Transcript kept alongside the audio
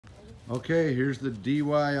Okay, here's the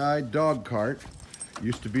DIY dog cart.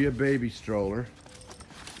 Used to be a baby stroller.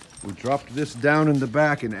 We dropped this down in the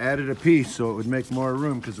back and added a piece so it would make more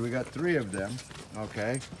room because we got 3 of them.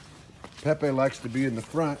 Okay. Pepe likes to be in the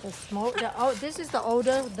front. This is the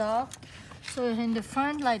older dog. So in the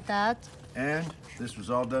front like that. And this was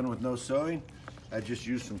all done with no sewing. I just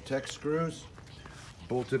used some Tech screws,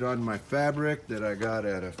 bolted on my fabric that I got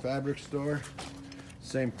at a fabric store.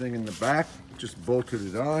 Same thing in the back, just bolted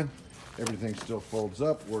it on. Everything still folds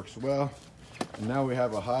up, works well. And now we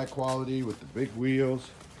have a high quality with the big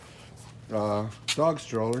wheels dog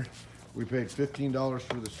stroller. We paid $15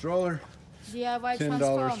 for the stroller, DIY $10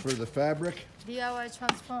 transform. for the fabric. DIY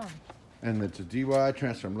transform. And it's a DIY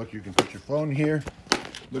transform. Look, you can put your phone here.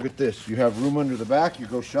 Look at this. You have room under the back. You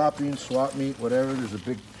go shopping, swap meet, whatever. There's a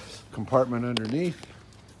big compartment underneath.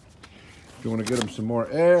 If you want to get them some more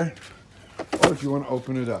air, or if you want to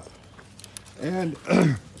open it up. And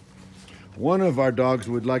one of our dogs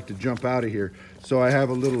would like to jump out of here, so I have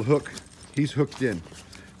a little hook. He's hooked in,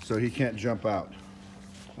 so he can't jump out.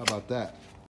 How about that?